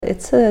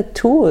it's a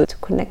tool to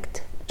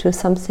connect to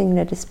something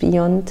that is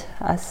beyond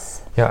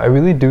us. Yeah, I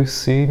really do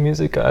see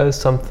music as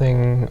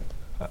something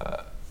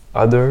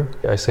other.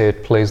 I say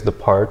it plays the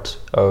part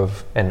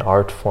of an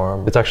art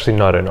form. It's actually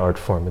not an art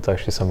form, it's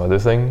actually some other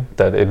thing,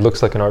 that it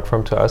looks like an art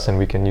form to us and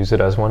we can use it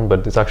as one,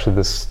 but it's actually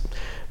this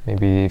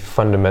maybe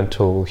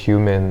fundamental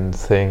human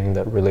thing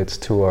that relates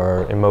to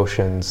our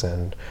emotions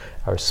and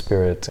our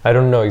spirit. I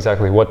don't know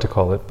exactly what to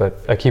call it, but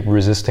I keep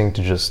resisting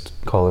to just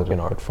call it an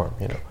art form,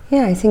 you know.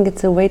 Yeah, I think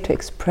it's a way to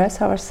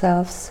express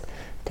ourselves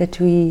that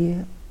we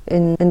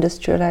in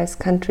industrialized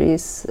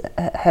countries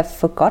have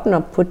forgotten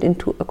or put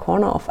into a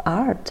corner of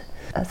art.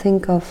 I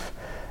think of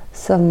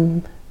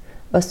some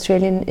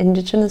Australian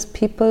indigenous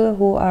people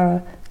who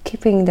are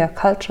keeping their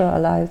culture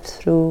alive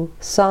through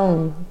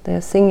song.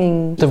 They're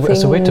singing.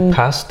 As a way to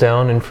pass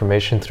down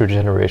information through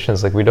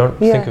generations. Like, we don't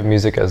think of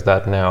music as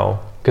that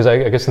now. Because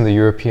I guess in the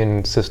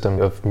European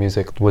system of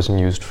music, it wasn't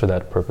used for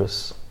that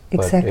purpose.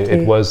 Exactly. But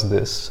it was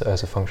this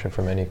as a function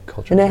for many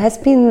cultures. And there has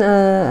been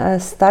a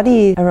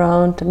study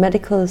around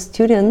medical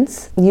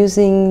students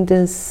using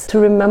this to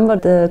remember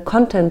the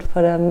content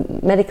for their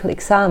medical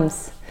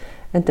exams.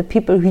 And the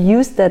people who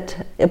use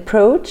that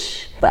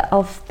approach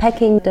of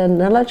packing the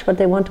knowledge, what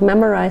they want to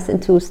memorize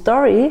into a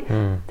story,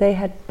 they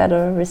had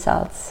better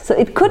results. So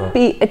it could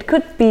be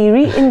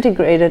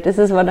reintegrated. This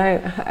is what I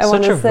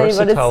want to say,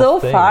 but it's so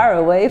far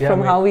away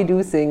from how we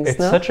do things. It's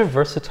such a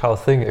versatile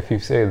thing if you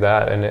say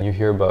that, and you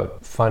hear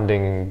about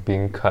funding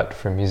being cut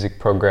for music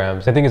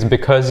programs. I think it's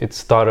because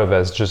it's thought of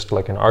as just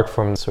like an art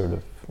form, sort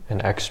of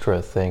an extra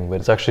thing,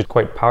 but it's actually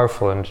quite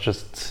powerful and it's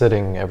just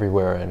sitting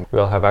everywhere and we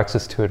all have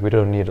access to it. We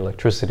don't need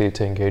electricity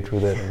to engage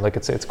with it. And like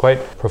it's quite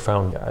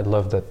profound. I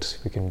love that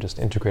we can just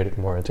integrate it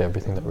more into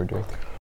everything that we're doing.